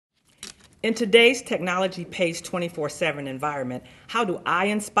In today's technology-paced 24/7 environment, how do I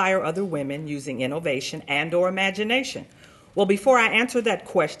inspire other women using innovation and/or imagination? Well, before I answer that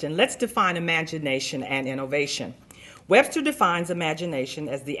question, let's define imagination and innovation. Webster defines imagination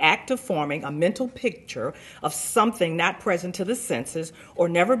as the act of forming a mental picture of something not present to the senses or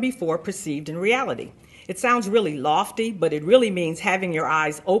never before perceived in reality. It sounds really lofty, but it really means having your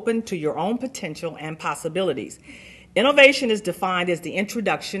eyes open to your own potential and possibilities. Innovation is defined as the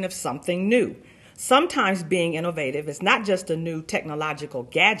introduction of something new. Sometimes being innovative is not just a new technological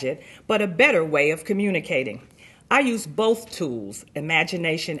gadget, but a better way of communicating. I use both tools,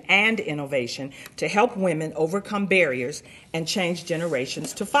 imagination and innovation, to help women overcome barriers and change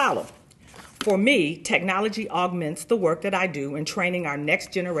generations to follow. For me, technology augments the work that I do in training our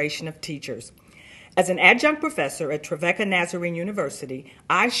next generation of teachers. As an adjunct professor at Trevecca Nazarene University,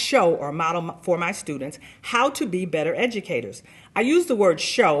 I show or model for my students how to be better educators. I use the word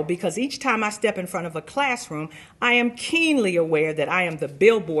show because each time I step in front of a classroom, I am keenly aware that I am the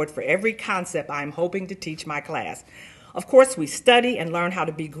billboard for every concept I am hoping to teach my class. Of course, we study and learn how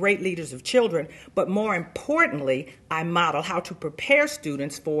to be great leaders of children, but more importantly, I model how to prepare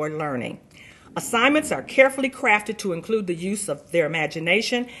students for learning. Assignments are carefully crafted to include the use of their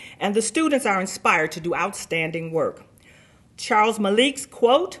imagination, and the students are inspired to do outstanding work. Charles Malik's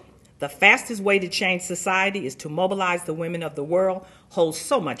quote, "The fastest way to change society is to mobilize the women of the world," holds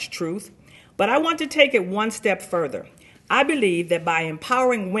so much truth. But I want to take it one step further. I believe that by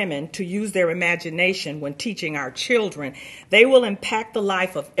empowering women to use their imagination when teaching our children, they will impact the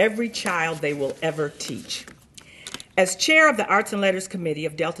life of every child they will ever teach. As chair of the Arts and Letters Committee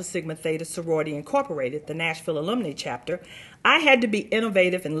of Delta Sigma Theta Sorority Incorporated, the Nashville Alumni Chapter, I had to be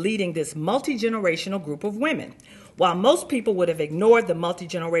innovative in leading this multi-generational group of women. While most people would have ignored the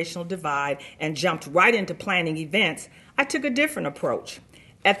multi-generational divide and jumped right into planning events, I took a different approach.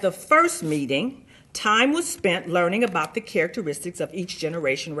 At the first meeting, time was spent learning about the characteristics of each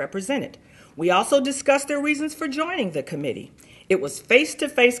generation represented. We also discussed their reasons for joining the committee. It was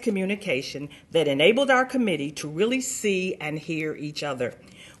face-to-face communication that enabled our committee to really see and hear each other.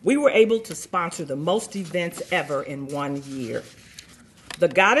 We were able to sponsor the most events ever in 1 year. The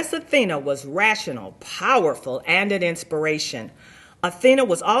goddess Athena was rational, powerful, and an inspiration. Athena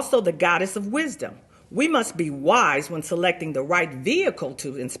was also the goddess of wisdom. We must be wise when selecting the right vehicle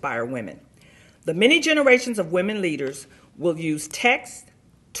to inspire women. The many generations of women leaders will use text,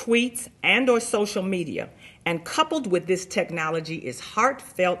 tweets, and/or social media. And coupled with this technology is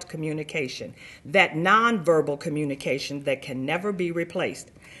heartfelt communication, that nonverbal communication that can never be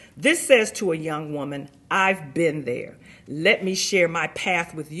replaced. This says to a young woman, "I've been there. Let me share my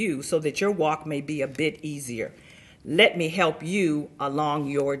path with you so that your walk may be a bit easier. Let me help you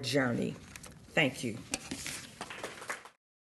along your journey." Thank you.